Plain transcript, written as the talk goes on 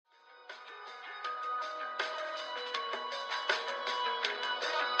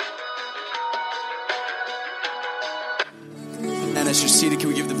As you're seated, can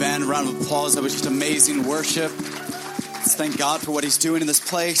we give the band a round of applause? That was just amazing worship. Let's thank God for what he's doing in this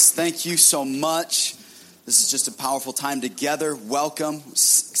place. Thank you so much. This is just a powerful time together. Welcome. I'm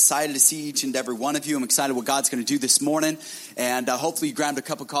excited to see each and every one of you. I'm excited what God's going to do this morning. And hopefully you grabbed a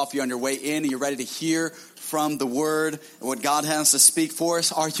cup of coffee on your way in and you're ready to hear from the word and what God has to speak for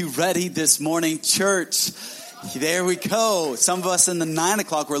us. Are you ready this morning, church? There we go. Some of us in the 9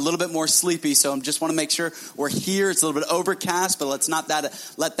 o'clock, we're a little bit more sleepy, so I just want to make sure we're here. It's a little bit overcast, but let's not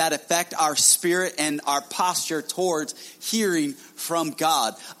let that affect our spirit and our posture towards hearing from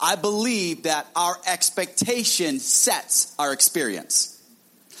God. I believe that our expectation sets our experience.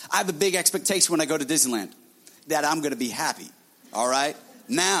 I have a big expectation when I go to Disneyland that I'm going to be happy, all right?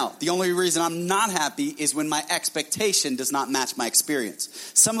 Now, the only reason I'm not happy is when my expectation does not match my experience.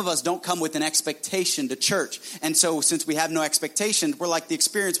 Some of us don't come with an expectation to church. And so since we have no expectation, we're like the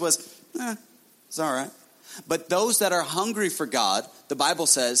experience was, it's all right. But those that are hungry for God, the Bible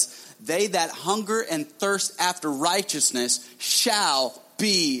says, they that hunger and thirst after righteousness shall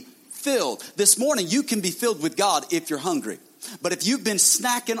be filled. This morning, you can be filled with God if you're hungry. But if you've been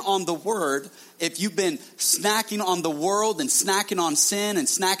snacking on the word, if you've been snacking on the world and snacking on sin and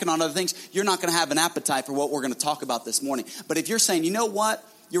snacking on other things, you're not going to have an appetite for what we're going to talk about this morning. But if you're saying, you know what?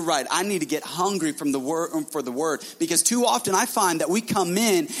 You're right. I need to get hungry from the word, for the word. Because too often I find that we come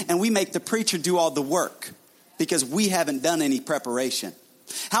in and we make the preacher do all the work because we haven't done any preparation.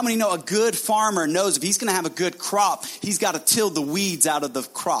 How many know a good farmer knows if he's going to have a good crop, he's got to till the weeds out of the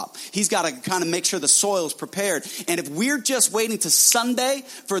crop. He's got to kind of make sure the soil is prepared. And if we're just waiting to Sunday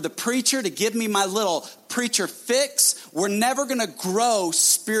for the preacher to give me my little preacher fix, we're never going to grow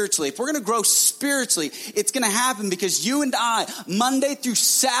spiritually. If we're going to grow spiritually, it's going to happen because you and I, Monday through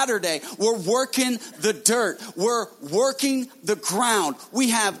Saturday, we're working the dirt. We're working the ground. We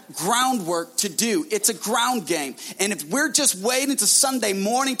have groundwork to do. It's a ground game. And if we're just waiting to Sunday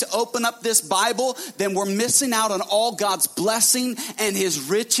morning to open up this Bible, then we're missing out on all God's blessing and his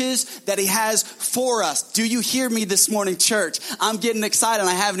riches that he has for us. Do you hear me this morning, church? I'm getting excited and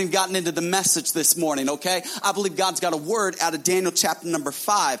I haven't even gotten into the message this morning, okay? I believe God's got a word out of Daniel chapter number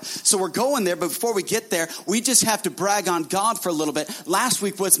 5. So we're going there, but before we get there, we just have to brag on God for a little bit. Last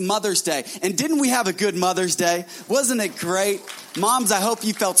week was Mother's Day, and didn't we have a good Mother's Day? Wasn't it great? Moms, I hope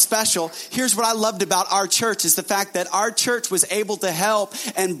you felt special. Here's what I loved about our church is the fact that our church was able to help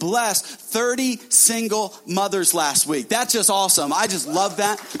and bless 30 single mothers last week. That's just awesome. I just love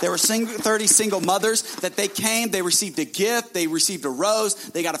that. There were 30 single mothers that they came. They received a gift. They received a rose.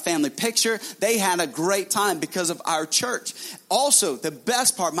 They got a family picture. They had a great time because of our church. Also, the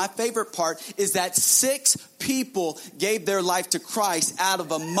best part, my favorite part, is that 6 people gave their life to Christ out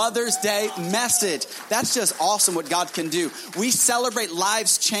of a Mother's Day message. That's just awesome what God can do. We celebrate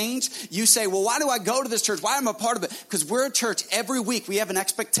lives change. You say, well, why do I go to this church? Why am I a part of it? Because we're a church. Every week we have an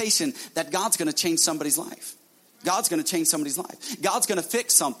expectation that God's going to change somebody's life. God's going to change somebody's life. God's going to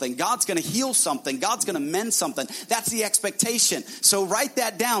fix something. God's going to heal something. God's going to mend something. That's the expectation. So write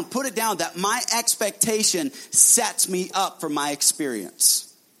that down. Put it down that my expectation sets me up for my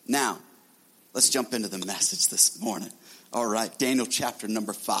experience. Now, let's jump into the message this morning. All right, Daniel chapter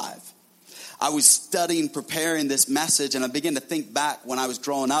number 5. I was studying, preparing this message, and I began to think back when I was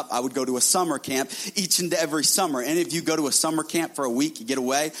growing up. I would go to a summer camp each and every summer. Any of you go to a summer camp for a week, you get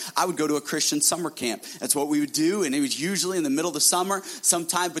away? I would go to a Christian summer camp. That's what we would do, and it was usually in the middle of the summer,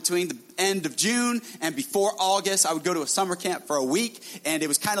 sometime between the end of June and before August. I would go to a summer camp for a week, and it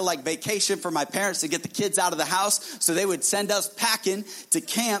was kind of like vacation for my parents to get the kids out of the house, so they would send us packing to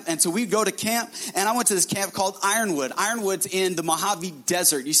camp, and so we'd go to camp, and I went to this camp called Ironwood. Ironwood's in the Mojave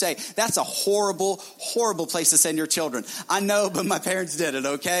Desert. You say, that's a horrible place to send your children. I know, but my parents did it,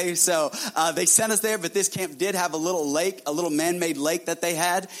 okay? So they sent us there, but this camp did have a little lake, a little man-made lake that they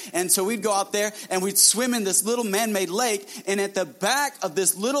had, and so we'd go out there, and we'd swim in this little man-made lake, and at the back of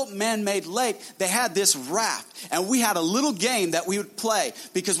this little man-made lake, they had this raft. And we had a little game that we would play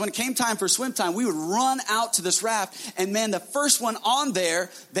because when it came time for swim time, we would run out to this raft. And man, the first one on there,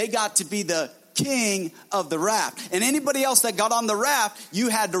 they got to be the king of the raft. And anybody else that got on the raft, you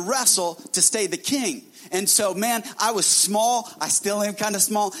had to wrestle to stay the king. And so, man, I was small. I still am kind of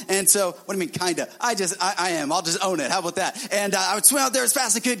small. And so, what do you mean kind of? I am. I'll just own it. How about that? And I would swim out there as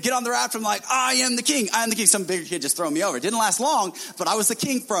fast as I could, get on the raft. I'm like, I am the king. I am the king. Some bigger kid just throw me over. It didn't last long, but I was the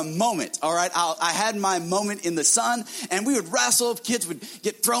king for a moment. All right. I had my moment in the sun, and we would wrestle. Kids would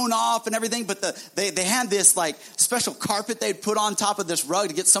get thrown off and everything. But they had this like special carpet they'd put on top of this rug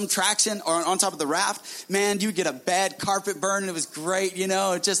to get some traction, or on top of the raft. Man, you get a bad carpet burn. And it was great. You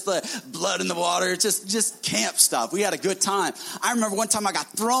know, it's just the blood in the water. It's just just camp stuff. We had a good time. I remember one time I got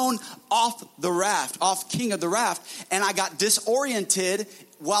thrown off the raft, off King of the Raft, and I got disoriented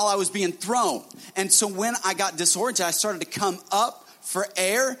while I was being thrown. And so when I got disoriented, I started to come up for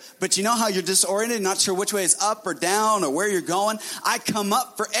air, but you know how you're disoriented, not sure which way is up or down or where you're going? I come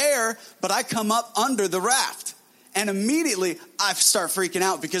up for air, but I come up under the raft. And immediately I start freaking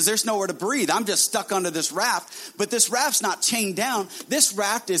out because there's nowhere to breathe. I'm just stuck under this raft, but this raft's not chained down. This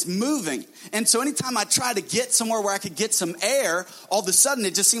raft is moving. And so anytime I try to get somewhere where I could get some air, all of a sudden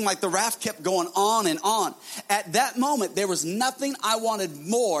it just seemed like the raft kept going on and on. At that moment, there was nothing I wanted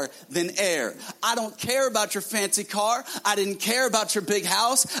more than air. I don't care about your fancy car. I didn't care about your big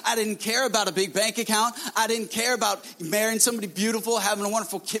house. I didn't care about a big bank account. I didn't care about marrying somebody beautiful, having a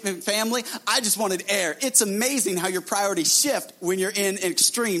wonderful family. I just wanted air. It's amazing how your priorities shift when you're in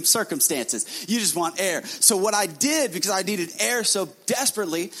extreme circumstances. You just want air. So what I did, because I needed air so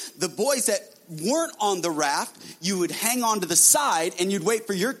desperately, the boys that weren't on the raft, you would hang on to the side and you'd wait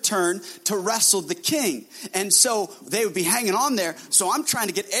for your turn to wrestle the king. And so they would be hanging on there. So I'm trying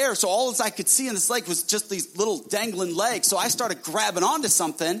to get air. So all I could see in this lake was just these little dangling legs. So I started grabbing onto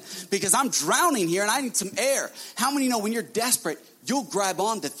something because I'm drowning here and I need some air. How many know when you're desperate, you'll grab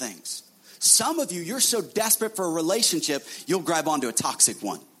onto things? Some of you, you're so desperate for a relationship, you'll grab onto a toxic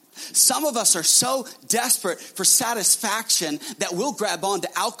one. Some of us are so desperate for satisfaction that we'll grab onto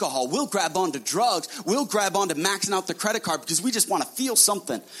alcohol, we'll grab onto drugs, we'll grab onto maxing out the credit card because we just want to feel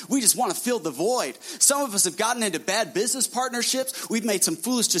something. We just want to fill the void. Some of us have gotten into bad business partnerships. We've made some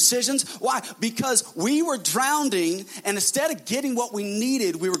foolish decisions. Why? Because we were drowning, and instead of getting what we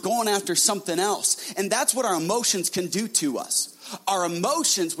needed, we were going after something else. And that's what our emotions can do to us. Our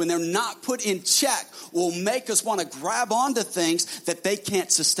emotions, when they're not put in check, will make us want to grab onto things that they can't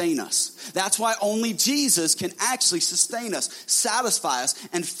sustain us. That's why only Jesus can actually sustain us, satisfy us,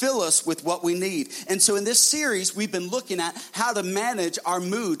 and fill us with what we need. And so in this series, we've been looking at how to manage our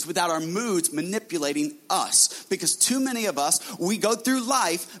moods without our moods manipulating us. Because too many of us, we go through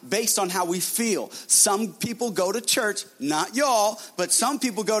life based on how we feel. Some people go to church, not y'all, but some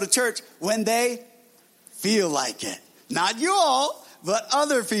people go to church when they feel like it. Not you all, but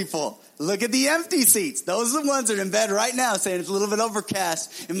other people. Look at the empty seats. Those are the ones that are in bed right now saying it's a little bit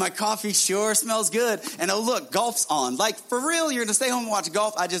overcast and my coffee sure smells good. And oh, look, golf's on. Like, for real, you're going to stay home and watch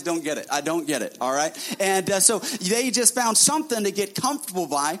golf? I just don't get it. I don't get it, all right? And so they just found something to get comfortable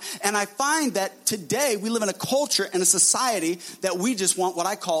by. And I find that today we live in a culture and a society that we just want what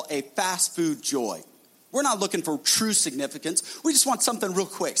I call a fast food joy. We're not looking for true significance. We just want something real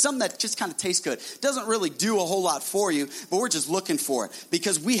quick, something that just kind of tastes good. Doesn't really do a whole lot for you, but we're just looking for it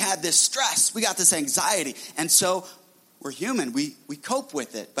because we had this stress. We got this anxiety. And so we're human. We cope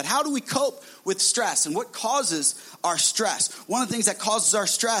with it. But how do we cope with stress? And what causes our stress? One of the things that causes our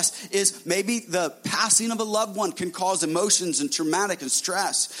stress is maybe the passing of a loved one can cause emotions and traumatic and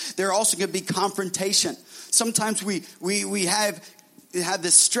stress. There also can be confrontation. Sometimes we have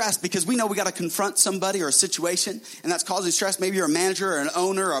this stress because we know we got to confront somebody or a situation, and that's causing stress. Maybe you're a manager or an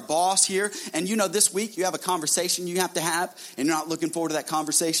owner or a boss here, and you know this week you have a conversation you have to have, and you're not looking forward to that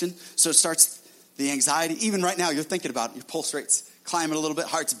conversation, so it starts the anxiety. Even right now, you're thinking about it. Your pulse rate's climbing a little bit,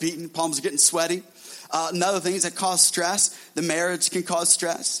 heart's beating, palms are getting sweaty. Another thing that causes stress, the marriage can cause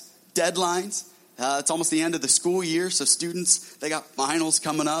stress, deadlines. It's almost the end of the school year, so students, they got finals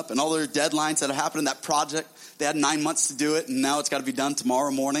coming up and all their deadlines that are happening. That project, they had 9 months to do it, and now it's got to be done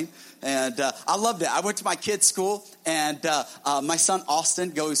tomorrow morning. And I loved it. I went to my kids' school, and my son Austin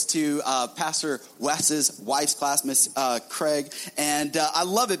goes to Pastor Wes's wife's class, Miss Craig. And I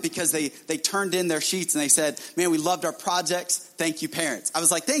love it because they turned in their sheets, and they said, man, we loved our projects. Thank you, parents. I was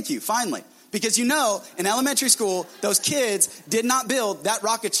like, thank you, finally. Because you know, in elementary school, those kids did not build that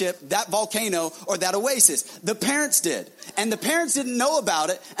rocket ship, that volcano, or that oasis. The parents did. And the parents didn't know about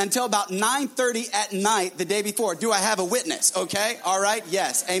it until about 9:30 at night the day before. Do I have a witness? Okay. All right.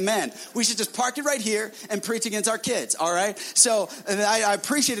 Yes. Amen. We should just park it right here and preach against our kids. All right. So I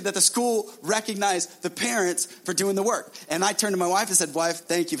appreciated that the school recognized the parents for doing the work. And I turned to my wife and said, wife,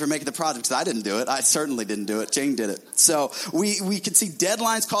 thank you for making the project. Because I didn't do it. I certainly didn't do it. Jane did it. So we can see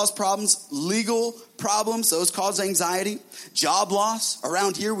deadlines cause problems. Legal problems, those cause anxiety. Job loss.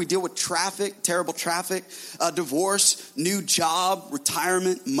 Around here, we deal with traffic, terrible traffic, divorce, new job,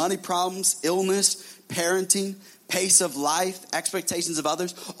 retirement, money problems, illness, parenting, pace of life, expectations of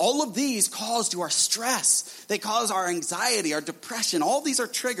others. All of these cause to our stress. They cause our anxiety, our depression. All these are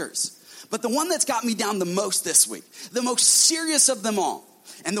triggers. But the one that's got me down the most this week, the most serious of them all,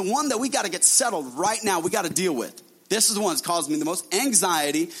 and the one that we got to get settled right now, we got to deal with. This is the one that's causing me the most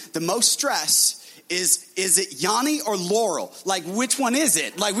anxiety, the most stress, is it Yanni or Laurel? Like, which one is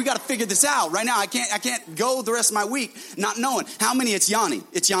it? Like, we got to figure this out right now. I can't go the rest of my week not knowing how many it's Yanni.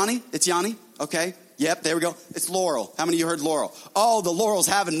 It's Yanni? It's Yanni? Okay. Yep, there we go. It's Laurel. How many of you heard Laurel? Oh, the Laurel's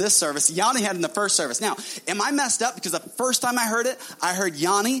having this service. Yanni had in the first service. Now, am I messed up? Because the first time I heard it, I heard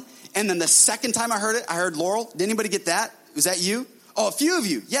Yanni. And then the second time I heard it, I heard Laurel. Did anybody get that? Was that you? Oh, a few of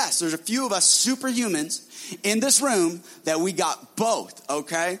you. Yes, there's a few of us superhumans in this room that we got both,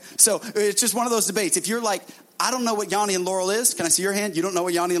 okay? So it's just one of those debates. If you're like, I don't know what Yanni and Laurel is. Can I see your hand? You don't know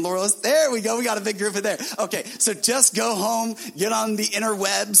what Yanni and Laurel is? There we go. We got a big group in there. Okay, so just go home, get on the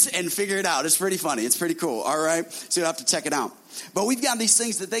interwebs, and figure it out. It's pretty funny. It's pretty cool, all right? So you'll have to check it out. But we've got these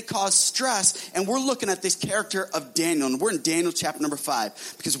things that they cause stress, and we're looking at this character of Daniel, and we're in Daniel chapter number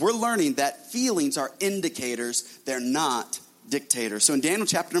 5, because we're learning that feelings are indicators. They're not dictators. So in Daniel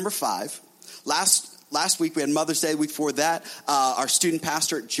chapter number 5, Last week we had Mother's Day. The week before that, our student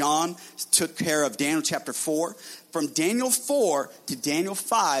pastor, John, took care of Daniel chapter 4. From Daniel 4 to Daniel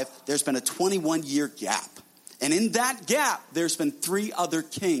 5, there's been a 21-year gap. And in that gap, there's been 3 other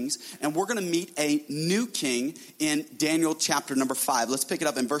kings. And we're going to meet a new king in Daniel chapter number 5. Let's pick it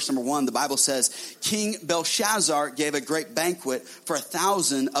up in verse number 1. The Bible says, King Belshazzar gave a great banquet for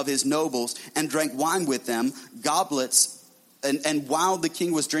 1,000 of his nobles and drank wine with them, goblets. And while the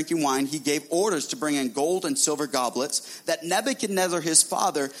king was drinking wine, he gave orders to bring in gold and silver goblets that Nebuchadnezzar, his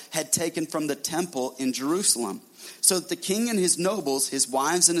father, had taken from the temple in Jerusalem, so that the king and his nobles, his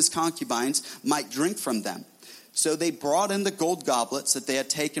wives and his concubines, might drink from them. So they brought in the gold goblets that they had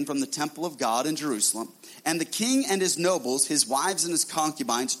taken from the temple of God in Jerusalem, and the king and his nobles, his wives and his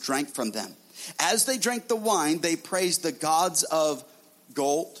concubines, drank from them. As they drank the wine, they praised the gods of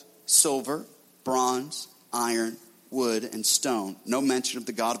gold, silver, bronze, iron, wood, and stone. No mention of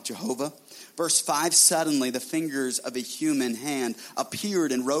the God of Jehovah. Verse 5, suddenly the fingers of a human hand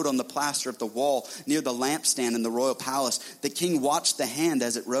appeared and wrote on the plaster of the wall near the lampstand in the royal palace. The king watched the hand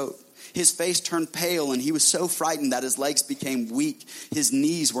as it wrote. His face turned pale, and he was so frightened that his legs became weak. His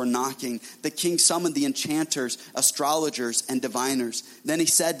knees were knocking. The king summoned the enchanters, astrologers, and diviners. Then he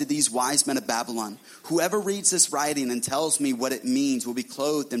said to these wise men of Babylon, whoever reads this writing and tells me what it means will be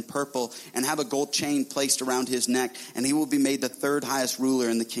clothed in purple and have a gold chain placed around his neck, and he will be made the 3rd highest ruler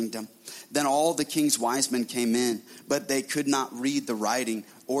in the kingdom. Then all the king's wise men came in, but they could not read the writing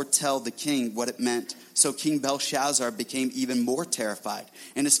or tell the king what it meant. So King Belshazzar became even more terrified,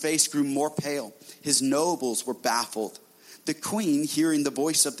 and his face grew more pale. His nobles were baffled. The queen, hearing the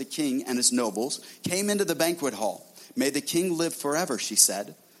voice of the king and his nobles, came into the banquet hall. May the king live forever, she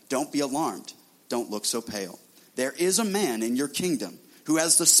said. Don't be alarmed. Don't look so pale. There is a man in your kingdom who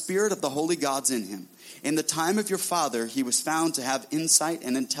has the spirit of the holy gods in him. In the time of your father, he was found to have insight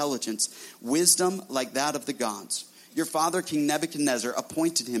and intelligence, wisdom like that of the gods. Your father, King Nebuchadnezzar,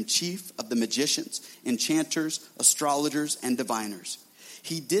 appointed him chief of the magicians, enchanters, astrologers, and diviners.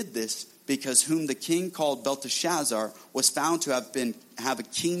 He did this because whom the king called Belteshazzar was found to have a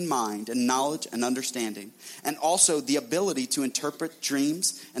keen mind and knowledge and understanding, and also the ability to interpret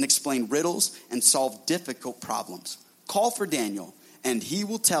dreams and explain riddles and solve difficult problems. Call for Daniel, and he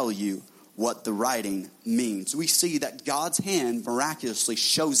will tell you what the writing means. We see that God's hand miraculously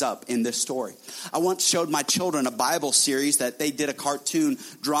shows up in this story. I once showed my children a Bible series that they did a cartoon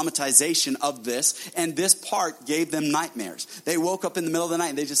dramatization of this, and this part gave them nightmares. They woke up in the middle of the night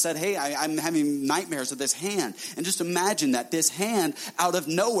and they just said, hey, I'm having nightmares of this hand. And just imagine that this hand out of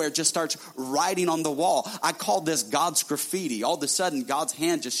nowhere just starts writing on the wall. I call this God's graffiti. All of a sudden, God's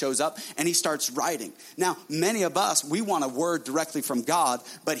hand just shows up and he starts writing. Now, many of us, we want a word directly from God,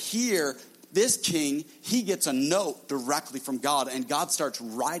 but here, this king, he gets a note directly from God, and God starts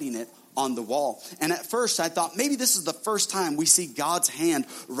writing it on the wall. And at first I thought maybe this is the first time we see God's hand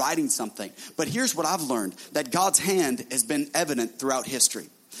writing something. But here's what I've learned, that God's hand has been evident throughout history.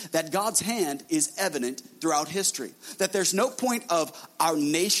 That God's hand is evident throughout history. That there's no point of our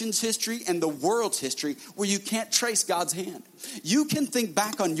nation's history and the world's history where you can't trace God's hand. You can think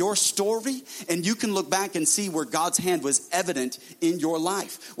back on your story and you can look back and see where God's hand was evident in your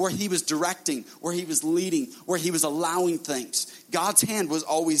life. Where he was directing, where he was leading, where he was allowing things. God's hand was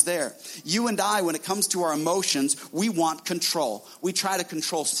always there. You and I, when it comes to our emotions, we want control. We try to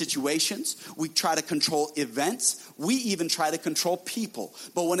control situations. We try to control events. We even try to control people.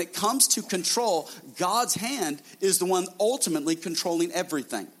 But when it comes to control, God's hand is the one ultimately controlling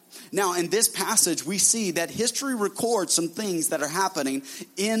everything. Now, in this passage, we see that history records some things that are happening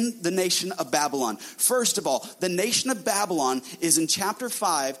in the nation of Babylon. First of all, the nation of Babylon is in chapter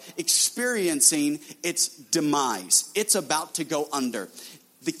 5 experiencing its demise. It's about to go under.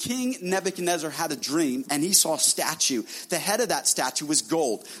 The king Nebuchadnezzar had a dream, and he saw a statue. The head of that statue was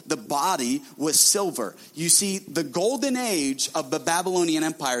gold. The body was silver. You see, the golden age of the Babylonian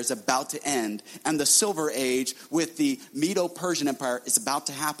Empire is about to end, and the silver age with the Medo-Persian Empire is about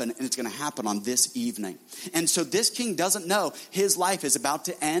to happen, and it's going to happen on this evening. And so this king doesn't know his life is about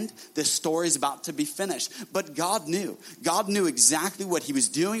to end. This story is about to be finished. But God knew. God knew exactly what he was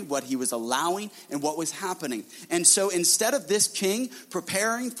doing, what he was allowing, and what was happening. And so instead of this king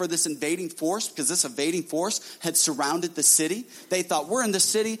preparing for this invading force, because this invading force had surrounded the city, they thought, we're in the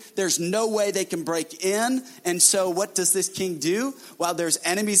city, there's no way they can break in. And so what does this king do? While there's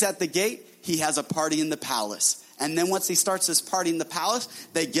enemies at the gate, he has a party in the palace. And then once he starts this party in the palace,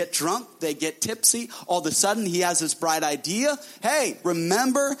 they get drunk, they get tipsy. All of a sudden, he has this bright idea. Hey,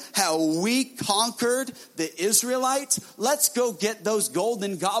 remember how we conquered the Israelites? Let's go get those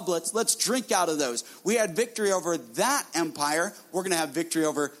golden goblets. Let's drink out of those. We had victory over that empire. We're going to have victory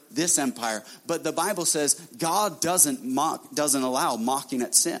over this empire. But the Bible says God doesn't allow mocking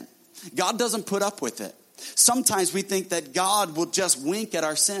at sin. God doesn't put up with it. Sometimes we think that God will just wink at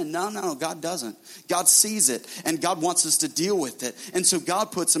our sin. No, God doesn't. God sees it, and God wants us to deal with it. And so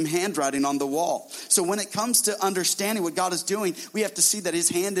God puts some handwriting on the wall. So when it comes to understanding what God is doing, we have to see that his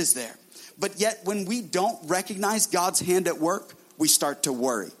hand is there. But yet when we don't recognize God's hand at work, we start to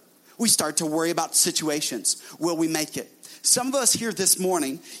worry. We start to worry about situations. Will we make it? Some of us here this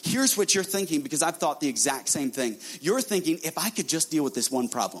morning, here's what you're thinking, because I've thought the exact same thing. You're thinking, if I could just deal with this one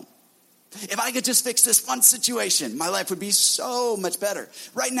problem. If I could just fix this one situation, my life would be so much better.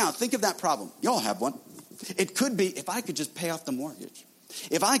 Right now, think of that problem. You all have one. It could be, if I could just pay off the mortgage.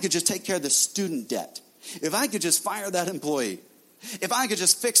 If I could just take care of the student debt. If I could just fire that employee. If I could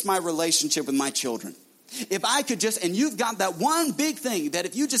just fix my relationship with my children. If I could just, and you've got that one big thing that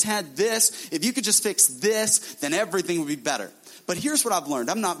if you just had this, if you could just fix this, then everything would be better. But here's what I've learned.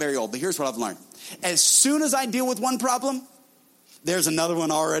 I'm not very old, but here's what I've learned. As soon as I deal with one problem, there's another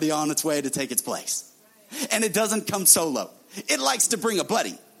one already on its way to take its place. And it doesn't come solo. It likes to bring a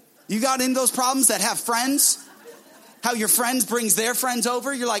buddy. You got in those problems that have friends? How your friends brings their friends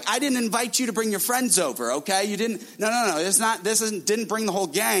over? You're like, I didn't invite you to bring your friends over, okay? You didn't, no. Didn't bring the whole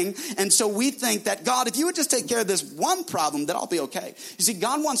gang. And so we think that, God, if you would just take care of this one problem, then I'll be okay. You see,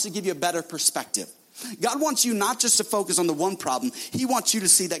 God wants to give you a better perspective. God wants you not just to focus on the one problem. He wants you to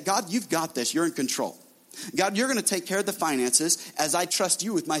see that, God, you've got this. You're in control. God, you're going to take care of the finances as I trust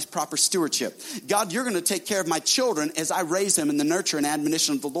you with my proper stewardship. God, you're going to take care of my children as I raise them in the nurture and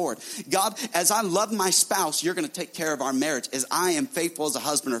admonition of the Lord. God, as I love my spouse, you're going to take care of our marriage. As I am faithful as a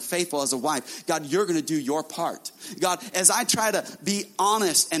husband or faithful as a wife, God, you're going to do your part. God, as I try to be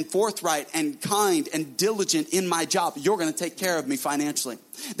honest and forthright and kind and diligent in my job, you're going to take care of me financially.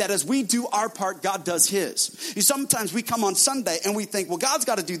 That as we do our part, God does his. Sometimes we come on Sunday and we think, well, God's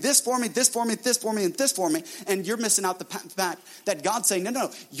got to do this for me, this for me, this for me, and this for me. And you're missing out the fact that God's saying,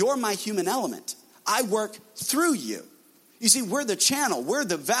 no, you're my human element. I work through you. You see, we're the channel. We're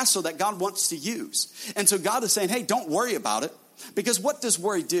the vessel that God wants to use. And so God is saying, hey, don't worry about it. Because what does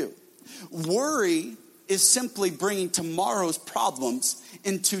worry do? Worry is simply bringing tomorrow's problems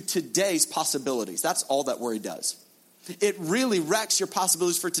into today's possibilities. That's all that worry does. It really wrecks your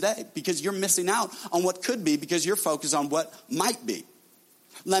possibilities for today because you're missing out on what could be because you're focused on what might be.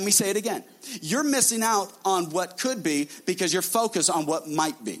 Let me say it again. You're missing out on what could be because you're focused on what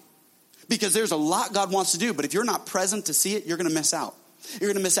might be. Because there's a lot God wants to do, but if you're not present to see it, you're going to miss out. You're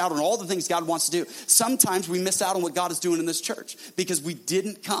going to miss out on all the things God wants to do. Sometimes we miss out on what God is doing in this church because we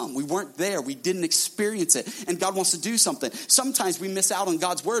didn't come. We weren't there. We didn't experience it. And God wants to do something. Sometimes we miss out on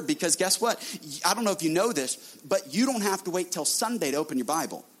God's word because guess what? I don't know if you know this, but you don't have to wait till Sunday to open your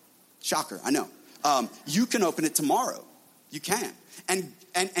Bible. Shocker, I know. You can open it tomorrow. You can.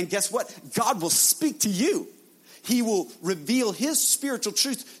 And guess what? God will speak to you. He will reveal his spiritual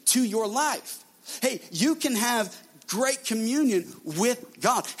truth to your life. Hey, you can have great communion with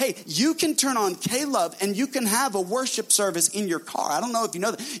God. Hey, you can turn on K-Love and you can have a worship service in your car. I don't know if you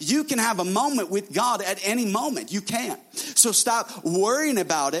know that. You can have a moment with God at any moment. You can. So stop worrying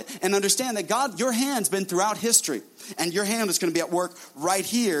about it and understand that God, your hand's been throughout history. And your hand is going to be at work right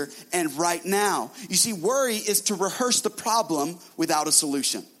here and right now. You see, worry is to rehearse the problem without a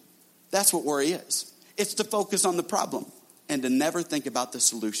solution. That's what worry is. It's to focus on the problem and to never think about the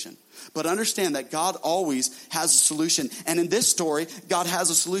solution. But understand that God always has a solution. And in this story, God has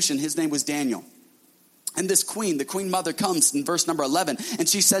a solution. His name was Daniel. And this queen, the queen mother, comes in verse number 11. And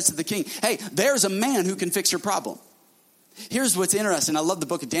she says to the king, hey, there's a man who can fix your problem. Here's what's interesting. I love the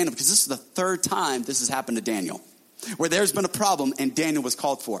book of Daniel because this is the third time this has happened to Daniel. Where there's been a problem and Daniel was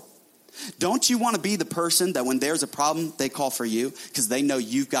called for. Don't you want to be the person that when there's a problem, they call for you because they know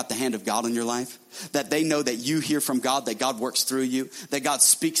you've got the hand of God in your life? That they know that you hear from God, that God works through you, that God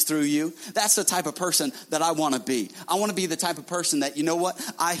speaks through you. That's the type of person that I want to be. I want to be the type of person that, you know what,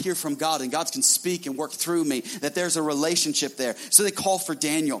 I hear from God and God can speak and work through me, that there's a relationship there. So they call for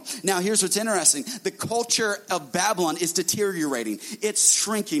Daniel. Now, here's what's interesting. The culture of Babylon is deteriorating. It's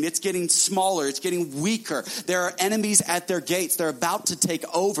shrinking. It's getting smaller. It's getting weaker. There are enemies at their gates. They're about to take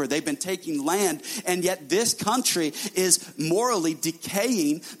over. They've been taking land, and yet this country is morally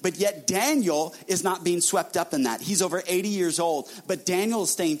decaying, but yet Daniel is not being swept up in that. He's over 80 years old, but Daniel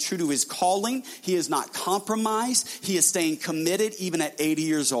is staying true to his calling. He is not compromised. He is staying committed even at 80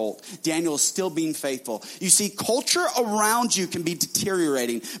 years old. Daniel is still being faithful. You see, culture around you can be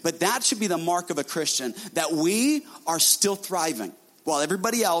deteriorating, but that should be the mark of a Christian, that we are still thriving while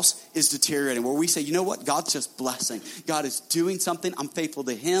everybody else is deteriorating, where we say, you know what, God's just blessing. God is doing something. I'm faithful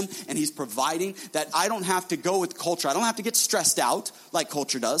to him, and he's providing, that I don't have to go with culture. I don't have to get stressed out like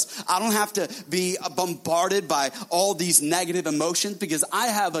culture does. I don't have to be bombarded by all these negative emotions, because I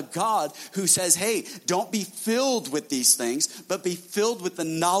have a God who says, hey, don't be filled with these things, but be filled with the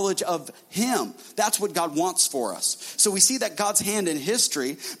knowledge of him. That's what God wants for us. So we see that God's hand in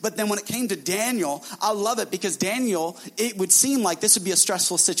history, but then when it came to Daniel, I love it, because Daniel, it would seem like this would be a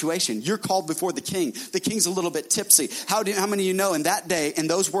stressful situation. You're called before the king. The king's a little bit tipsy. How many of you know in that day, in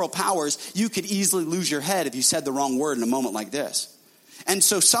those world powers, you could easily lose your head if you said the wrong word in a moment like this? And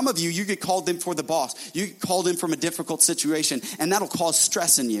so some of you get called in for the boss. You get called in from a difficult situation, and that'll cause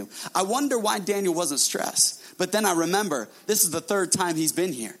stress in you. I wonder why Daniel wasn't stressed. But then I remember, this is the third time he's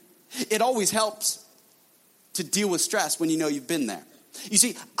been here. It always helps to deal with stress when you know you've been there. You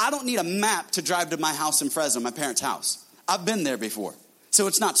see, I don't need a map to drive to my house in Fresno, my parents' house. I've been there before, so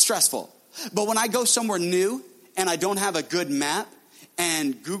it's not stressful. But when I go somewhere new and I don't have a good map,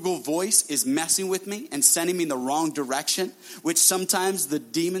 and Google Voice is messing with me and sending me in the wrong direction, which sometimes the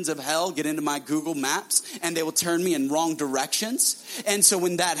demons of hell get into my Google Maps and they will turn me in wrong directions. And so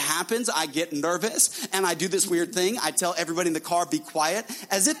when that happens, I get nervous and I do this weird thing. I tell everybody in the car, be quiet,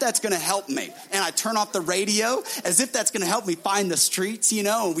 as if that's going to help me. And I turn off the radio as if that's going to help me find the streets, you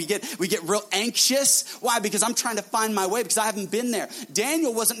know, and we get real anxious. Why? Because I'm trying to find my way, because I haven't been there.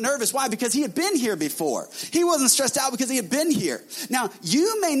 Daniel wasn't nervous. Why? Because he had been here before. He wasn't stressed out because he had been here. Now,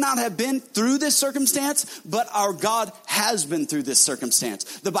 you may not have been through this circumstance, but our God has been through this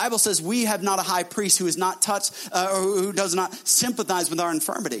circumstance. The Bible says we have not a high priest who is not touched or who does not sympathize with our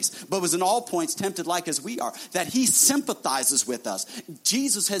infirmities, but was in all points tempted like as we are, that he sympathizes with us.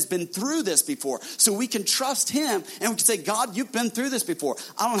 Jesus has been through this before, so we can trust him and we can say, God, you've been through this before.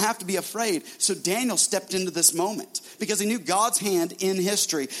 I don't have to be afraid. So Daniel stepped into this moment because he knew God's hand in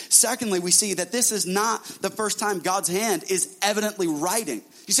history. Secondly, we see that this is not the first time God's hand is evidently writing.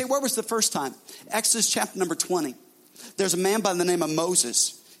 You say, where was the first time? Exodus chapter number 20. There's a man by the name of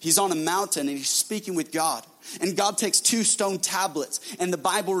Moses. He's on a mountain and he's speaking with God. And God takes 2 stone tablets. And the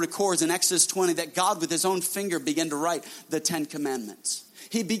Bible records in Exodus 20 that God with his own finger began to write the 10 commandments.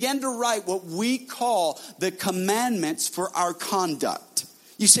 He began to write what we call the commandments for our conduct.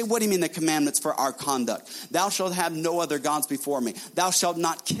 You say, what do you mean the commandments for our conduct? Thou shalt have no other gods before me. Thou shalt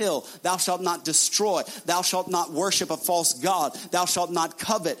not kill. Thou shalt not destroy. Thou shalt not worship a false god. Thou shalt not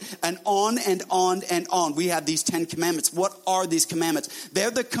covet. And on and on and on. We have these 10 commandments. What are these commandments? They're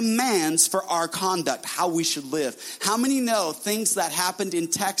the commands for our conduct, how we should live. How many know things that happened in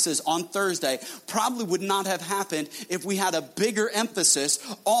Texas on Thursday probably would not have happened if we had a bigger emphasis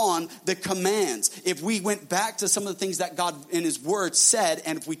on the commands? If we went back to some of the things that God in his word said,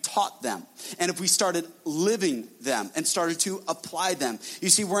 and if we taught them, and if we started living them and started to apply them. You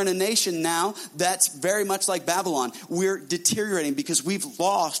see, we're in a nation now that's very much like Babylon. We're deteriorating because we've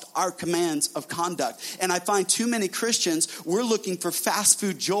lost our commands of conduct. And I find too many Christians, we're looking for fast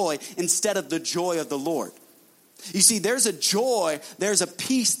food joy instead of the joy of the Lord. You see, there's a joy, there's a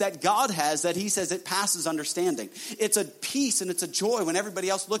peace that God has that he says it passes understanding. It's a peace and it's a joy when everybody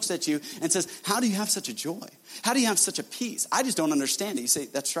else looks at you and says, how do you have such a joy? How do you have such a peace? I just don't understand it. You say,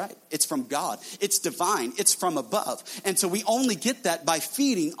 that's right. It's from God. It's divine. It's from above. And so we only get that by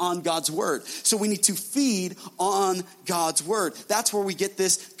feeding on God's word. So we need to feed on God's word. That's where we get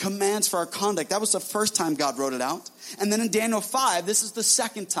this commands for our conduct. That was the first time God wrote it out. And then in Daniel 5, this is the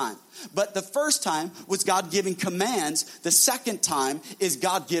second time. But the first time was God giving commands. The second time is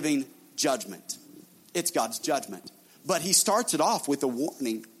God giving judgment. It's God's judgment. But he starts it off with a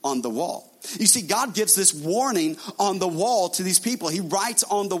warning on the wall. You see, God gives this warning on the wall to these people. He writes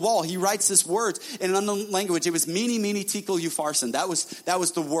on the wall. He writes this words in an unknown language. It was mene, mene, tekel, upharsin. That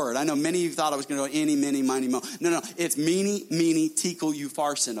was the word. I know many of you thought I was going to go any, mini, miny, mo. No. It's mene, mene, tekel,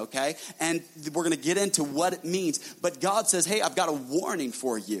 upharsin, okay? And we're going to get into what it means. But God says, hey, I've got a warning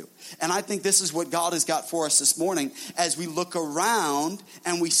for you. And I think this is what God has got for us this morning as we look around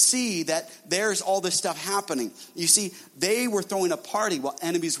and we see that there's all this stuff happening. You see, they were throwing a party while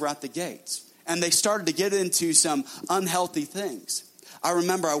enemies were at the gates. And they started to get into some unhealthy things. I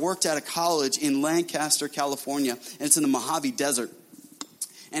remember I worked at a college in Lancaster, California, and it's in the Mojave Desert.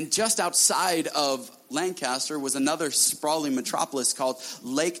 And just outside of Lancaster was another sprawling metropolis called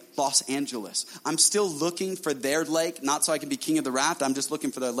Lake Los Angeles. I'm still looking for their lake, not so I can be king of the raft. I'm just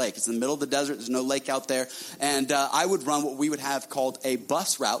looking for their lake. It's in the middle of the desert. There's no lake out there. And I would run what we would have called a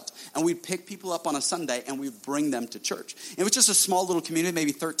bus route. And we'd pick people up on a Sunday and we'd bring them to church. It was just a small little community,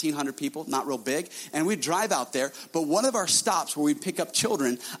 maybe 1,300 people, not real big. And we'd drive out there. But one of our stops where we'd pick up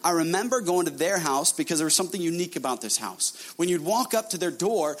children, I remember going to their house because there was something unique about this house. When you'd walk up to their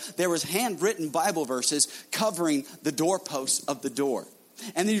door, there was handwritten Bible verses covering the doorposts of the door.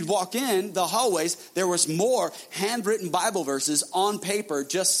 And then you'd walk in the hallways, there was more handwritten Bible verses on paper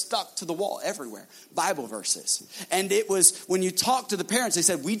just stuck to the wall everywhere. Bible verses. And it was, when you talk to the parents, they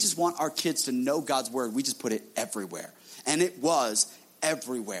said, we just want our kids to know God's word. We just put it everywhere. And it was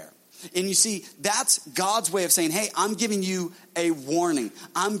everywhere. And you see, that's God's way of saying, hey, I'm giving you a warning.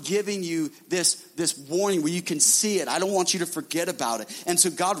 I'm giving you this warning where you can see it. I don't want you to forget about it. And so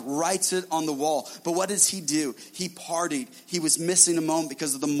God writes it on the wall. But what does he do? He partied. He was missing a moment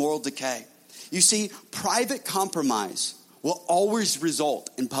because of the moral decay. You see, private compromise will always result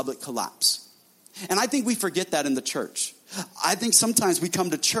in public collapse. And I think we forget that in the church. I think sometimes we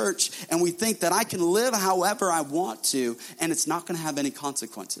come to church and we think that I can live however I want to and it's not going to have any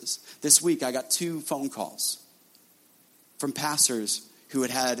consequences. This week I got 2 phone calls from pastors who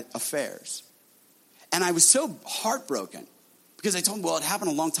had affairs. And I was so heartbroken because they told me, well, it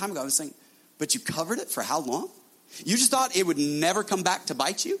happened a long time ago. I was saying, but you covered it for how long? You just thought it would never come back to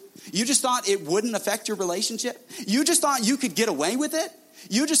bite you? You just thought it wouldn't affect your relationship? You just thought you could get away with it?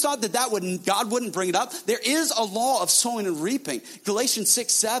 You just thought that God wouldn't bring it up? There is a law of sowing and reaping. Galatians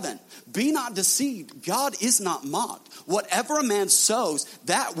 6:7. Be not deceived. God is not mocked. Whatever a man sows,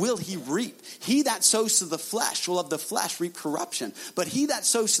 that will he reap. He that sows to the flesh will of the flesh reap corruption. But he that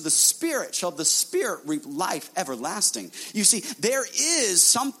sows to the Spirit shall of the Spirit reap life everlasting. You see, there is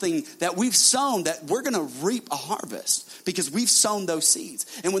something that we've sown that we're going to reap a harvest because we've sown those seeds.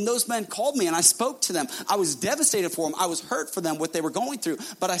 And when those men called me and I spoke to them, I was devastated for them. I was hurt for them, what they were going through.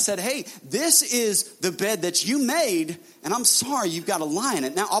 But I said, hey, this is the bed that you made, and I'm sorry you've got to lie in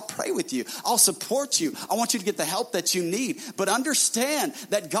it. Now, I'll pray with you. I'll support you. I want you to get the help that you need. But understand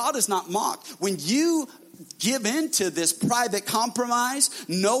that God is not mocked. When you give into this private compromise,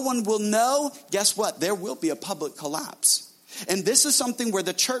 no one will know. Guess what? There will be a public collapse. And this is something where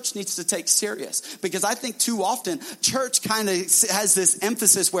the church needs to take serious, because I think too often church kind of has this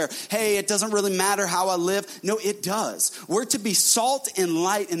emphasis where, hey, it doesn't really matter how I live. No, it does. We're to be salt and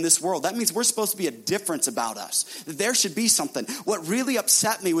light in this world. That means we're supposed to be a difference about us. There should be something. What really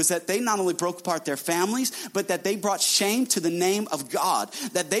upset me was that they not only broke apart their families, but that they brought shame to the name of God,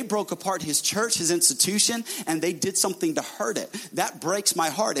 that they broke apart his church, his institution, and they did something to hurt it. That breaks my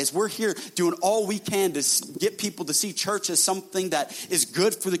heart as we're here doing all we can to get people to see church as something that is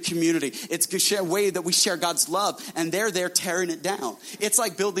good for the community. It's a way that we share God's love, and they're there tearing it down. It's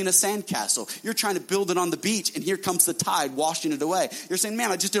like building a sandcastle. You're trying to build it on the beach, and here comes the tide washing it away. You're saying,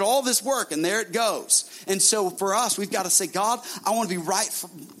 man, I just did all this work, and there it goes. And so for us, we've got to say, God, I want to be right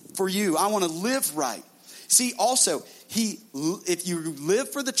for you. I want to live right. See, also, if you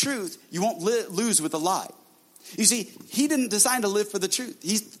live for the truth, you won't lose with a lie. You see, he didn't decide to live for the truth.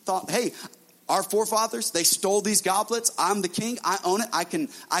 He thought, hey, our forefathers, they stole these goblets. I'm the king. I own it. I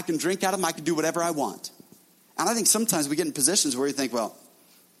can drink out of them. I can do whatever I want. And I think sometimes we get in positions where you think, well,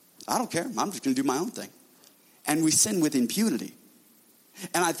 I don't care. I'm just going to do my own thing. And we sin with impunity.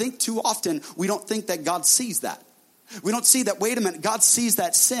 And I think too often we don't think that God sees that. We don't see that, wait a minute, God sees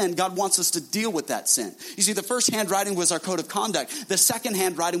that sin. God wants us to deal with that sin. You see, the first handwriting was our code of conduct. The second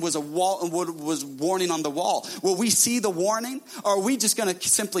handwriting was was warning on the wall. Will we see the warning, or are we just going to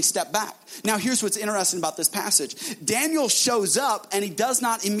simply step back? Now, here's what's interesting about this passage. Daniel shows up, and he does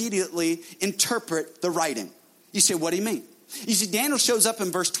not immediately interpret the writing. You say, what do you mean? You see, Daniel shows up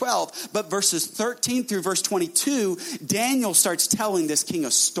in verse 12, but verses 13 through verse 22, Daniel starts telling this king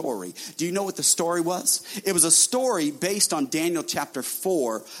a story. Do you know what the story was? It was a story based on Daniel chapter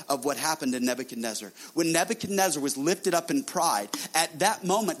 4 of what happened to Nebuchadnezzar. When Nebuchadnezzar was lifted up in pride, at that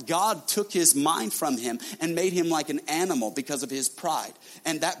moment, God took his mind from him and made him like an animal because of his pride.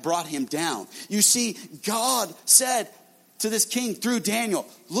 And that brought him down. You see, God said to this king through Daniel,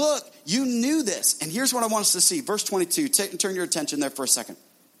 look, you knew this. And here's what I want us to see. Verse 22, turn your attention there for a second.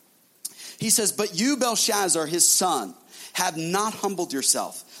 He says, but you, Belshazzar, his son, have not humbled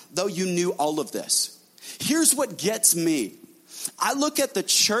yourself, though you knew all of this. Here's what gets me. I look at the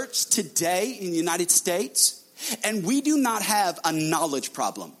church today in the United States, and we do not have a knowledge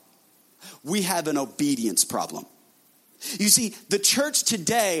problem. We have an obedience problem. You see, the church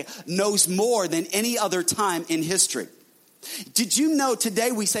today knows more than any other time in history. Did you know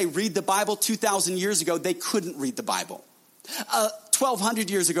today we say read the Bible? 2,000 years ago, they couldn't read the Bible.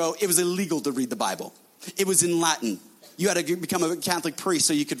 1,200 years ago, it was illegal to read the Bible. It was in Latin. You had to become a Catholic priest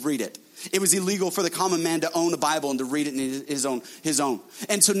so you could read it. It was illegal for the common man to own a Bible and to read it in his own.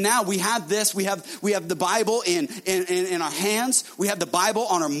 And so now we have this. We have the Bible in our hands. We have the Bible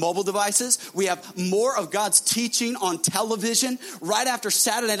on our mobile devices. We have more of God's teaching on television. Right after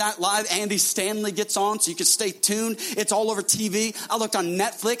Saturday Night Live, Andy Stanley gets on, so you can stay tuned. It's all over TV. I looked on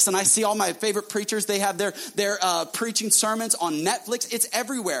Netflix and I see all my favorite preachers. They have their preaching sermons on Netflix. It's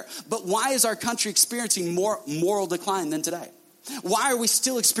everywhere. But why is our country experiencing more moral decline than today? Why are we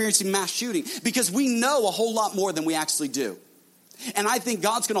still experiencing mass shooting? Because we know a whole lot more than we actually do. And I think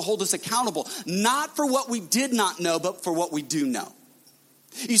God's going to hold us accountable, not for what we did not know, but for what we do know.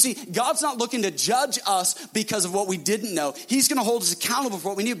 You see, God's not looking to judge us because of what we didn't know. He's going to hold us accountable for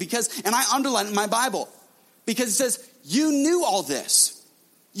what we knew because, and I underline it in my Bible, because it says, you knew all this.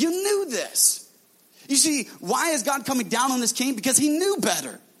 You knew this. You see, why is God coming down on this king? Because he knew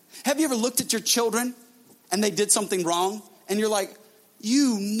better. Have you ever looked at your children and they did something wrong? And you're like,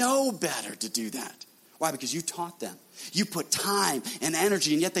 you know better to do that. Why? Because you taught them. You put time and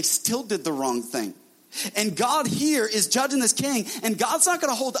energy, and yet they still did the wrong thing. And God here is judging this king, and God's not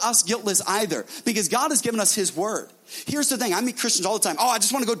going to hold us guiltless either, because God has given us his word. Here's the thing. I meet Christians all the time. Oh, I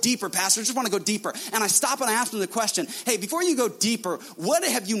just want to go deeper, Pastor. I just want to go deeper. And I stop and I ask them the question, hey, before you go deeper, what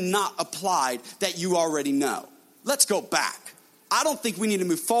have you not applied that you already know? Let's go back. I don't think we need to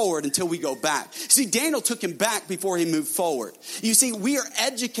move forward until we go back. See, Daniel took him back before he moved forward. You see, we are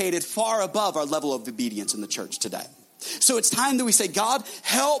educated far above our level of obedience in the church today. So it's time that we say, God,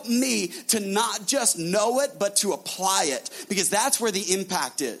 help me to not just know it, but to apply it, because that's where the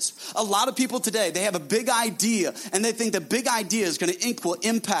impact is. A lot of people today, they have a big idea and they think the big idea is going to equal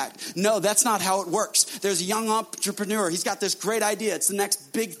impact. No, that's not how it works. There's a young entrepreneur. He's got this great idea. It's the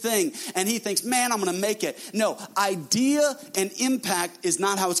next big thing. And he thinks, man, I'm going to make it. No, idea and impact is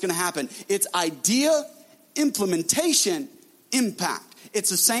not how it's going to happen. It's idea, implementation, impact. It's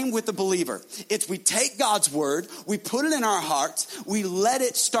the same with the believer. It's we take God's word, we put it in our hearts, we let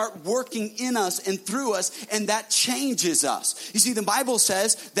it start working in us and through us, and that changes us. You see, the Bible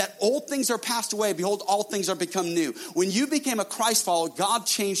says that old things are passed away. Behold, all things are become new. When you became a Christ follower, God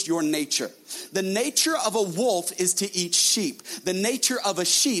changed your nature. The nature of a wolf is to eat sheep. The nature of a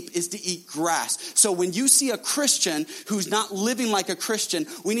sheep is to eat grass. So when you see a Christian who's not living like a Christian,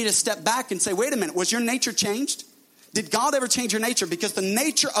 we need to step back and say, wait a minute, was your nature changed? Did God ever change your nature? Because the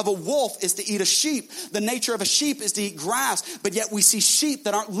nature of a wolf is to eat a sheep. The nature of a sheep is to eat grass. But yet we see sheep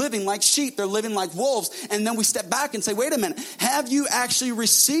that aren't living like sheep. They're living like wolves. And then we step back and say, wait a minute. Have you actually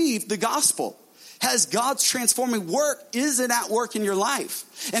received the gospel? Has God's transforming work, is it at work in your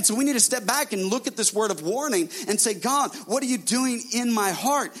life? And so we need to step back and look at this word of warning and say, God, what are you doing in my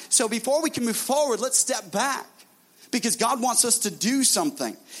heart? So before we can move forward, let's step back. Because God wants us to do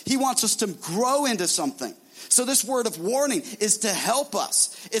something. He wants us to grow into something. So this word of warning is to help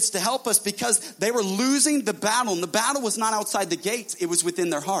us. It's to help us because they were losing the battle. And the battle was not outside the gates. It was within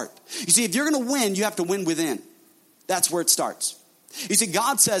their heart. You see, if you're going to win, you have to win within. That's where it starts. You see,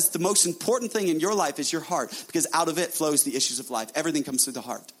 God says the most important thing in your life is your heart, because out of it flows the issues of life. Everything comes through the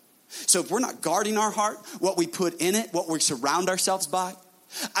heart. So if we're not guarding our heart, what we put in it, what we surround ourselves by,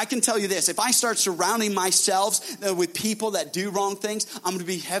 I can tell you this, if I start surrounding myself with people that do wrong things, I'm going to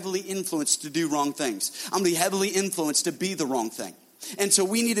be heavily influenced to do wrong things. I'm going to be heavily influenced to be the wrong thing. And so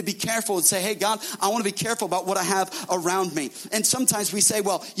we need to be careful and say, hey, God, I want to be careful about what I have around me. And sometimes we say,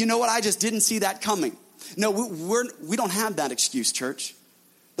 well, you know what? I just didn't see that coming. No, we don't have that excuse, church.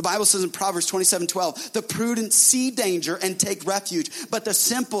 The Bible says in Proverbs 27:12, the prudent see danger and take refuge, but the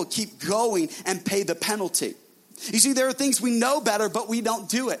simple keep going and pay the penalty. You see, there are things we know better, but we don't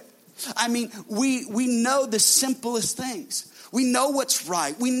do it. I mean, we know the simplest things. We know what's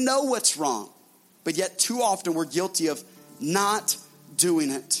right. We know what's wrong. But yet too often we're guilty of not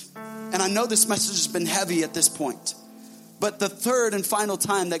doing it. And I know this message has been heavy at this point. But the third and final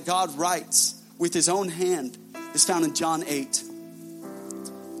time that God writes with his own hand is found in John 8.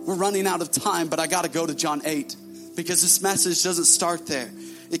 We're running out of time, but I got to go to John 8 because this message doesn't start there.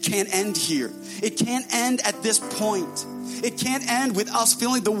 It can't end here. It can't end at this point. It can't end with us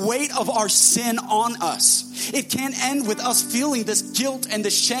feeling the weight of our sin on us. It can't end with us feeling this guilt and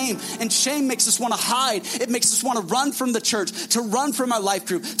this shame. And shame makes us want to hide. It makes us want to run from the church, to run from our life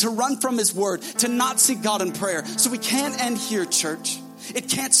group, to run from his word, to not seek God in prayer. So we can't end here, church. It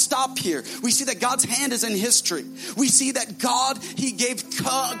can't stop here. We see that God's hand is in history. We see that God, he gave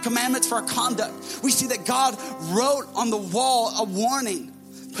commandments for our conduct. We see that God wrote on the wall a warning.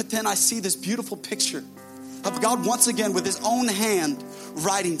 But then I see this beautiful picture of God once again with his own hand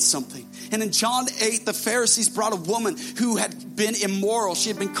writing something. And in John 8, the Pharisees brought a woman who had been immoral. She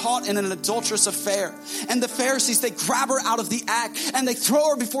had been caught in an adulterous affair. And the Pharisees, they grab her out of the act and they throw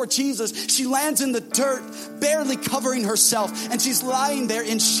her before Jesus. She lands in the dirt, barely covering herself. And she's lying there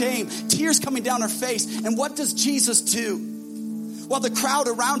in shame, tears coming down her face. And what does Jesus do? While the crowd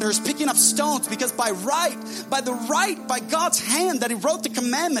around her is picking up stones because by God's hand that he wrote the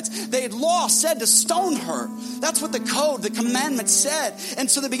commandments, the law said to stone her. That's what the code, the commandment said. And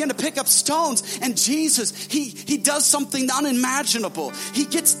so they begin to pick up stones. And Jesus, he does something unimaginable. He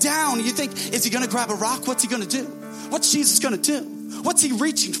gets down. You think, is he going to grab a rock? What's he going to do? What's Jesus going to do? What's he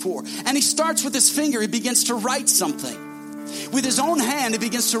reaching for? And he starts with his finger. He begins to write something. With his own hand, he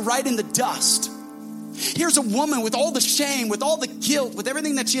begins to write in the dust. Here's a woman with all the shame, with all the guilt, with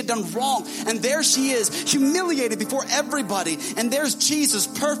everything that she had done wrong. And there she is, humiliated before everybody. And there's Jesus,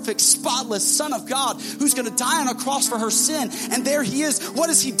 perfect, spotless Son of God, who's going to die on a cross for her sin. And there he is. What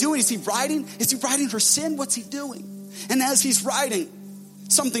is he doing? Is he writing? Is he writing her sin? What's he doing? And as he's writing,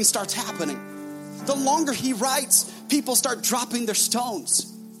 something starts happening. The longer he writes, people start dropping their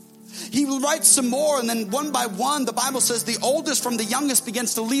stones. He writes some more, and then one by one, the Bible says the oldest from the youngest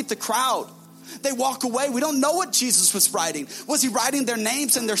begins to leave the crowd. They walk away. We don't know what Jesus was writing. Was he writing their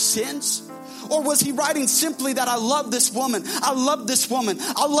names and their sins? Or was he writing simply that I love this woman, I love this woman,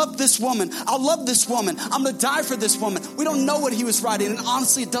 I love this woman, I love this woman, I'm going to die for this woman? We don't know what he was writing, and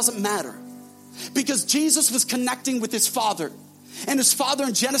honestly, it doesn't matter. Because Jesus was connecting with his Father. And his Father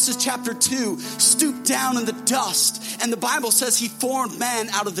in Genesis chapter 2 stooped down in the dust. And the Bible says he formed man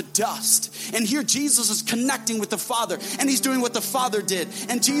out of the dust. And here Jesus is connecting with the Father. And he's doing what the Father did.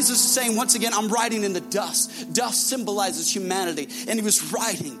 And Jesus is saying, once again, I'm writing in the dust. Dust symbolizes humanity. And he was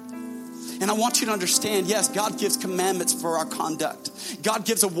writing. And I want you to understand, yes, God gives commandments for our conduct. God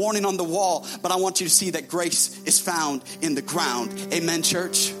gives a warning on the wall. But I want you to see that grace is found in the ground. Amen,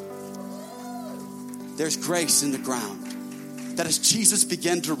 church? There's grace in the ground. That as Jesus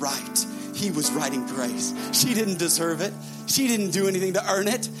began to write, he was writing grace. She didn't deserve it. She didn't do anything to earn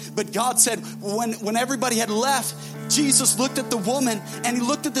it. But God said, when everybody had left, Jesus looked at the woman, and he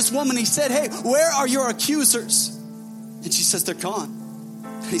looked at this woman. He said, hey, where are your accusers? And she says, they're gone.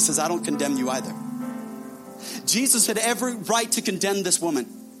 And he says, I don't condemn you either. Jesus had every right to condemn this woman.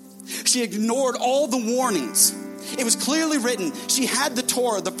 She ignored all the warnings. It was clearly written. She had the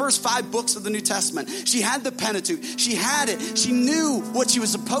Torah, the first 5 books of the New Testament. She had the Pentateuch. She had it. She knew what she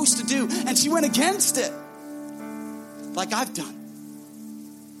was supposed to do, and she went against it. Like I've done.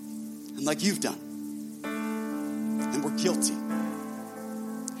 And like you've done. And we're guilty.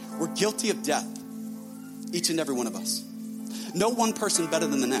 We're guilty of death. Each and every one of us. No one person better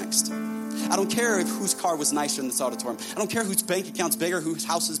than the next. I don't care whose car was nicer in this auditorium. I don't care whose bank account's bigger, whose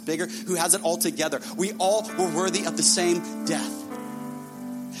house is bigger, who has it all together. We all were worthy of the same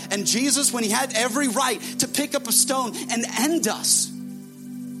death. And Jesus, when he had every right to pick up a stone and end us,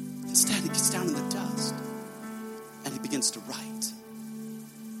 instead he gets down in the dust and he begins to write.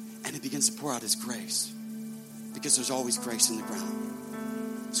 And he begins to pour out his grace, because there's always grace in the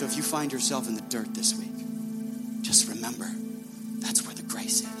ground. So if you find yourself in the dirt this week, just remember, that's where the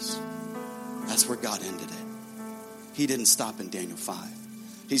grace is. That's where God ended it. He didn't stop in Daniel 5.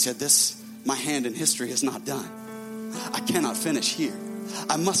 He said, my hand in history is not done. I cannot finish here.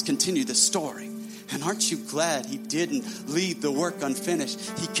 I must continue the story. And aren't you glad he didn't leave the work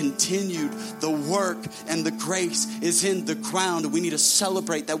unfinished? He continued the work, and the grace is in the ground. We need to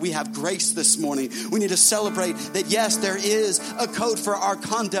celebrate that we have grace this morning. We need to celebrate that, yes, there is a code for our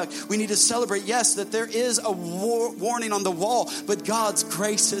conduct. We need to celebrate, yes, that there is a warning on the wall, but God's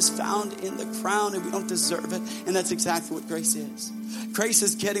grace is found in the ground, and we don't deserve it. And that's exactly what grace is. Grace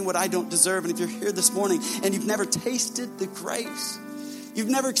is getting what I don't deserve. And if you're here this morning and you've never tasted the grace, You've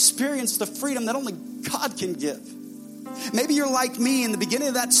never experienced the freedom that only God can give. Maybe you're like me in the beginning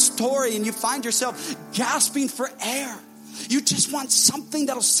of that story and you find yourself gasping for air. You just want something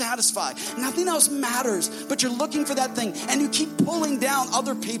that'll satisfy. Nothing else matters, but you're looking for that thing. And you keep pulling down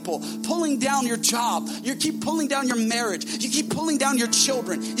other people, pulling down your job. You keep pulling down your marriage. You keep pulling down your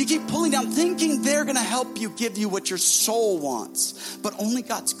children. You keep pulling down, thinking they're going to help you, give you what your soul wants. But only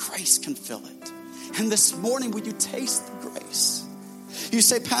God's grace can fill it. And this morning, will you taste the grace? You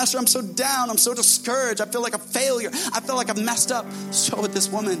say, Pastor, I'm so down. I'm so discouraged. I feel like a failure. I feel like I've messed up. So with this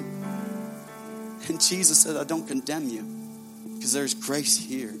woman. And Jesus said, I don't condemn you. Because there's grace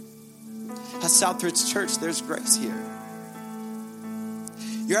here. At Southridge Church, there's grace here.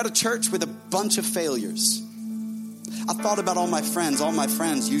 You're at a church with a bunch of failures. I thought about all my friends. All my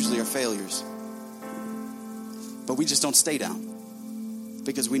friends usually are failures. But we just don't stay down.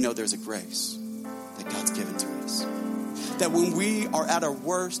 Because we know there's a grace that God's given to us. That when we are at our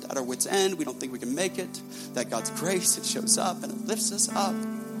worst, at our wit's end, we don't think we can make it. That God's grace, it shows up and it lifts us up.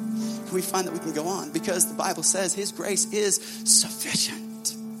 We find that we can go on because the Bible says his grace is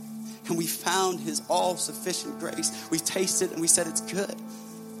sufficient. And we found his all-sufficient grace. We tasted and we said, it's good.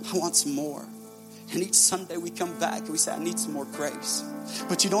 I want some more. And each Sunday we come back and we say, I need some more grace.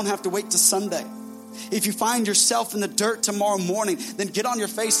 But you don't have to wait till Sunday. If you find yourself in the dirt tomorrow morning, then get on your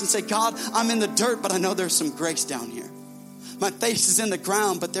face and say, God, I'm in the dirt, but I know there's some grace down here. My face is in the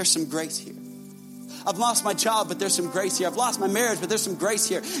ground, but there's some grace here. I've lost my job, but there's some grace here. I've lost my marriage, but there's some grace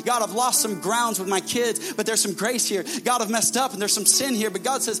here. God, I've lost some grounds with my kids, but there's some grace here. God, I've messed up and there's some sin here. But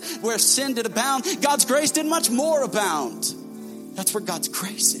God says where sin did abound, God's grace did much more abound. That's where God's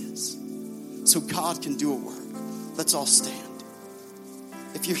grace is. So God can do a work. Let's all stand.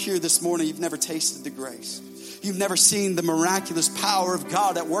 If you're here this morning, you've never tasted the grace. You've never seen the miraculous power of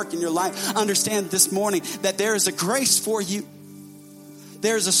God at work in your life. Understand this morning that there is a grace for you.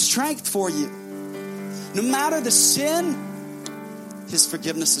 There is a strength for you. No matter the sin, his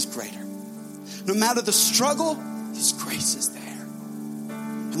forgiveness is greater. No matter the struggle, his grace is there.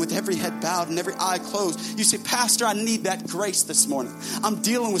 And with every head bowed and every eye closed, you say, Pastor, I need that grace this morning. I'm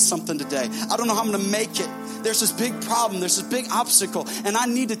dealing with something today. I don't know how I'm going to make it. There's this big problem. There's this big obstacle. And I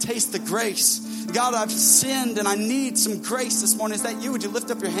need to taste the grace. God, I've sinned and I need some grace this morning. Is that you? Would you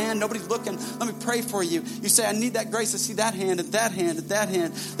lift up your hand? Nobody's looking. Let me pray for you. You say, I need that grace. I see that hand and that hand and that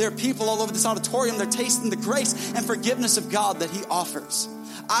hand. There are people all over this auditorium. They're tasting the grace and forgiveness of God that he offers.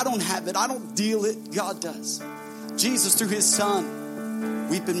 I don't have it. I don't deal it. God does. Jesus, through his son,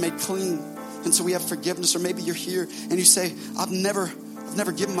 we've been made clean. And so we have forgiveness. Or maybe you're here and you say, I've never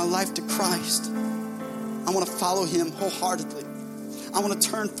given my life to Christ. I want to follow him wholeheartedly. I want to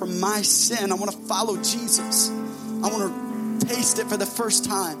turn from my sin. I want to follow Jesus. I want to taste it for the first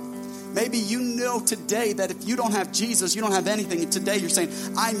time. Maybe you know today that if you don't have Jesus, you don't have anything. And today you're saying,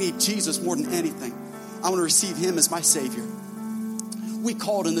 I need Jesus more than anything. I want to receive him as my Savior. We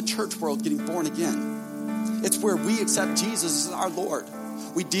call it in the church world getting born again. It's where we accept Jesus as our Lord.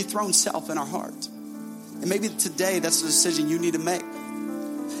 We dethrone self in our heart. And maybe today that's the decision you need to make.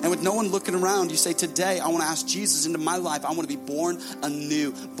 And with no one looking around, you say, today I want to ask Jesus into my life. I want to be born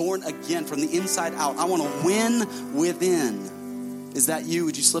anew, born again from the inside out. I want to win within. Is that you?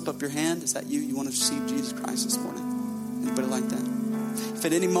 Would you slip up your hand? Is that you? You want to receive Jesus Christ this morning? Anybody like that? If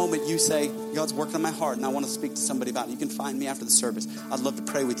at any moment you say, God's working on my heart and I want to speak to somebody about it, you can find me after the service. I'd love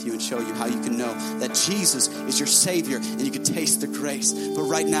to pray with you and show you how you can know that Jesus is your Savior and you can taste the grace. But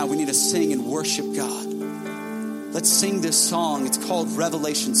right now we need to sing and worship God. Let's sing this song. It's called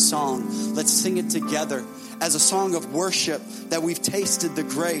Revelation Song. Let's sing it together as a song of worship that we've tasted the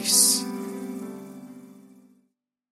grace.